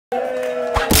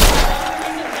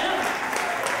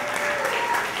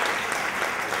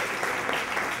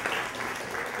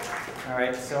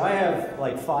so I have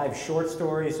like 5 short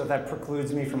stories, so if that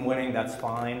precludes me from winning, that's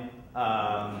fine. But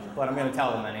I'm going to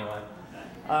tell them anyway.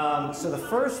 So the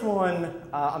first one,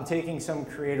 I'm taking some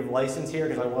creative license here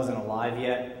because I wasn't alive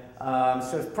yet.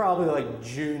 So it's probably like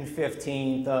June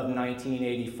 15th of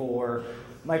 1984.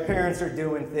 My parents are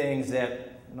doing things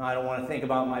that I don't want to think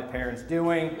about my parents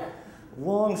doing.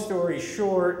 Long story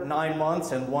short, 9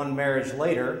 months and 1 marriage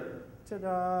later,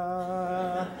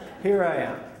 ta-da, here I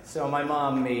am. So my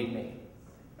mom made me.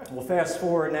 Well, fast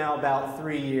forward now about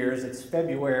 3 years. It's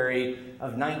February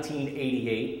of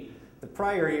 1988. The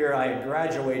prior year I had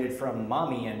graduated from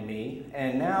Mommy and Me,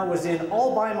 and now was in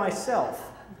All by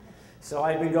Myself. So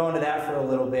I'd been going to that for a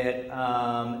little bit,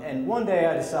 and one day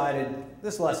I decided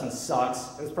this lesson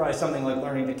sucks. It was probably something like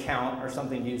learning to count or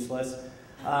something useless.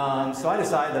 So I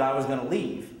decided that I was going to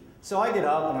leave. So I get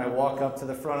up and I walk up to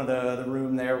the front of the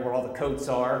room there where all the coats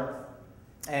are,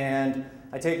 and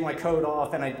I take my coat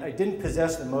off, and I didn't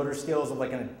possess the motor skills of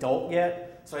like an adult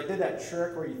yet. So I did that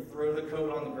trick where you throw the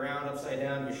coat on the ground upside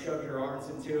down, you shove your arms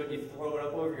into it, you throw it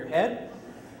up over your head.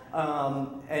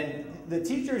 And the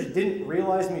teachers didn't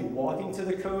realize me walking to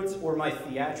the coats or my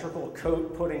theatrical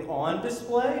coat putting on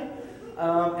display,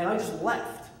 and I just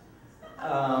left.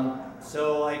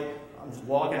 So like, I'm just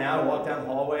walking out, I walk down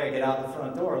the hallway, I get out the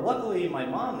front door. Luckily, my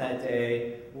mom that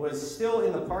day was still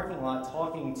in the parking lot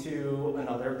talking to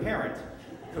another parent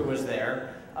who was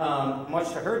there. Much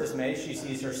to her dismay, she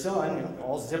sees her son,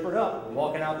 all zippered up,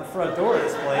 walking out the front door of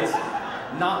this place,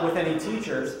 not with any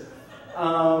teachers.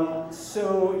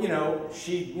 So,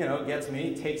 she, gets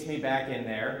me, takes me back in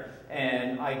there,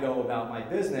 and I go about my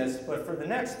business. But for the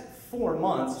next 4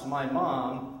 months, my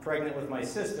mom, pregnant with my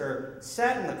sister,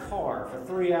 sat in the car for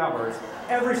 3 hours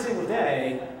every single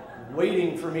day,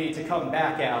 waiting for me to come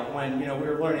back out when, we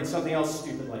were learning something else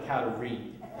stupid like how to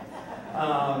read.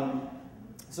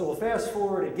 So we'll fast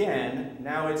forward again.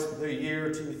 Now it's the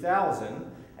year 2000,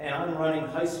 and I'm running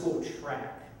high school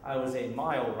track. I was a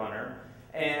mile runner,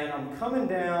 and I'm coming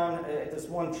down at this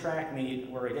one track meet.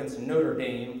 We're against Notre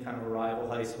Dame, kind of a rival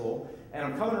high school, and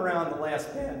I'm coming around the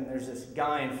last bend, and there's this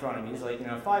guy in front of me. He's like,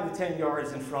 5 to 10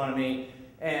 yards in front of me,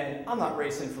 and I'm not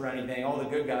racing for anything. All the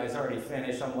good guys already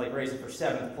finished. I'm like racing for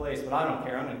 7th place, but I don't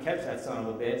care. I'm going to catch that son of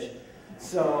a bitch.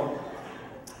 So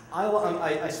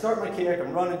I start my kick,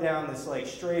 I'm running down this like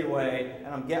straightaway,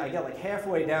 and I get like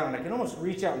halfway down, and I can almost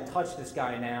reach out and touch this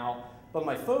guy now, but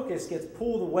my focus gets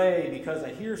pulled away because I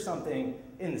hear something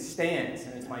in the stands,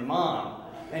 and it's my mom,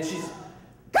 and she's,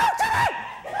 "Go to me!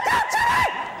 Go to me!"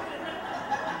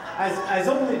 As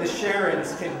only the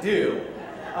Sharons can do.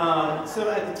 So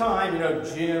at the time,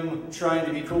 Jim, trying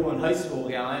to be cool in high school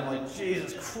guy, I'm like,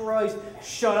 Jesus Christ,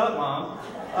 shut up, Mom.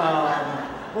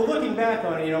 Well, looking back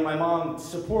on it, my mom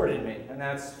supported me, and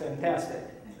that's fantastic.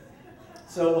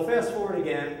 So we'll fast forward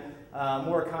again,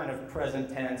 more kind of present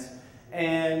tense.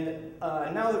 And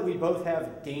now that we both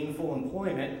have gainful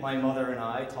employment, my mother and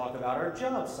I talk about our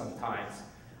jobs sometimes.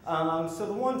 So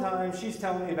the one time, she's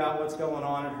telling me about what's going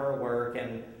on at her work,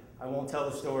 and I won't tell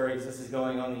the story because this is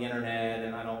going on the internet,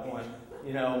 and I don't want,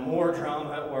 more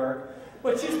drama at work.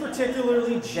 But she's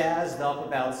particularly jazzed up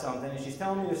about something, and she's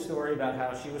telling me the story about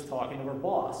how she was talking to her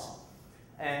boss.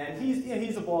 And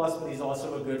he's a boss, but he's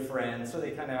also a good friend, so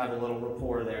they kind of have a little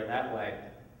rapport there that way.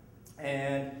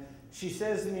 And she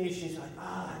says to me, she's like,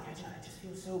 I just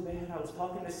feel so bad. I was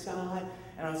talking to Scott,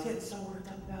 and I was getting so worked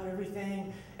up about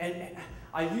everything, and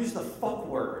I used the fuck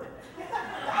word.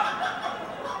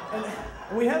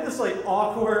 And we had this like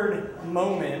awkward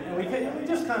moment, and we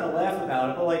just kind of laugh about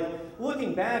it, but like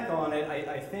looking back on it,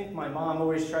 I think my mom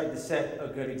always tried to set a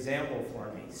good example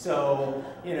for me. So,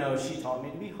 she taught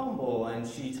me to be humble, and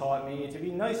she taught me to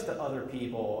be nice to other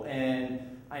people,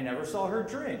 and I never saw her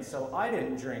drink, so I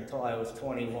didn't drink till I was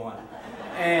 21.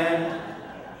 And,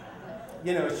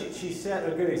 she set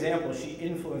a good example. She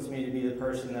influenced me to be the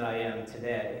person that I am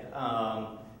today.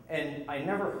 And I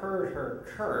never heard her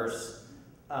curse,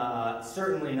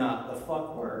 certainly not the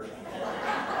fuck word.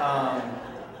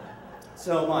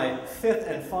 So my 5th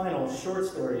and final short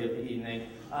story of the evening,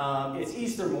 it's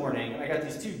Easter morning, and I got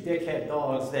these 2 dickhead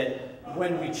dogs that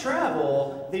when we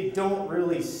travel, they don't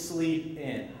really sleep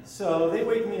in. So they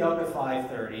wake me up at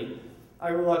 5:30. I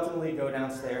reluctantly go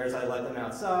downstairs, I let them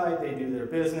outside, they do their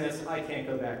business. I can't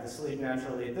go back to sleep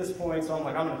naturally at this point, so I'm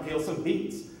like, I'm gonna peel some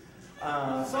beets.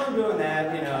 So I'm doing that,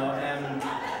 and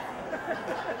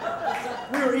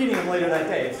we were eating them later that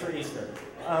day, it's for Easter.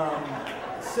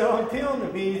 So I'm peeling the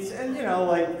beets, and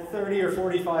like 30 or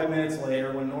 45 minutes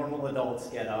later, when normal adults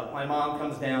get up, my mom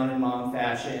comes down in mom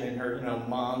fashion in her,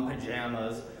 mom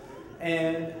pajamas,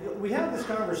 And we had this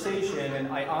conversation, and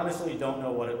I honestly don't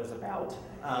know what it was about.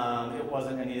 It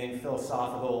wasn't anything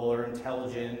philosophical or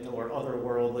intelligent or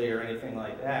otherworldly or anything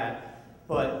like that.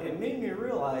 But it made me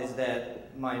realize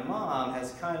that my mom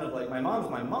has kind of like, my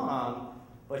mom's my mom,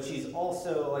 but she's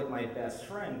also like my best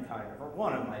friend, kind of, or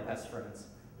one of my best friends.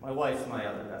 My wife's my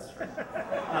other best friend.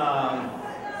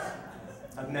 I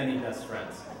have many best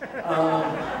friends.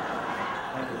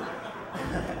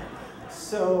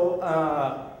 So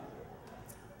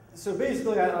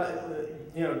basically,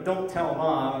 you know, don't tell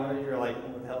mom. You're like,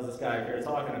 what the hell is this guy here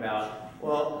talking about?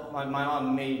 Well, my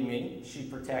mom made me. She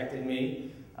protected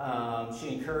me. She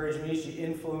encouraged me. She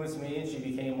influenced me, and she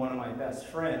became one of my best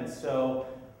friends. So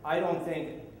I don't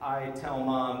think I tell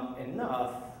mom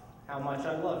enough how much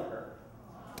I love her.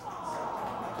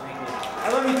 Thank you. I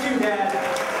love you too, Dad.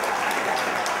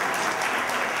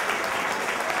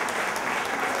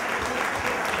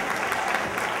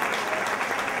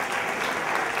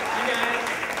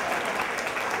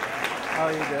 How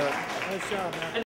you doing? Nice job, man.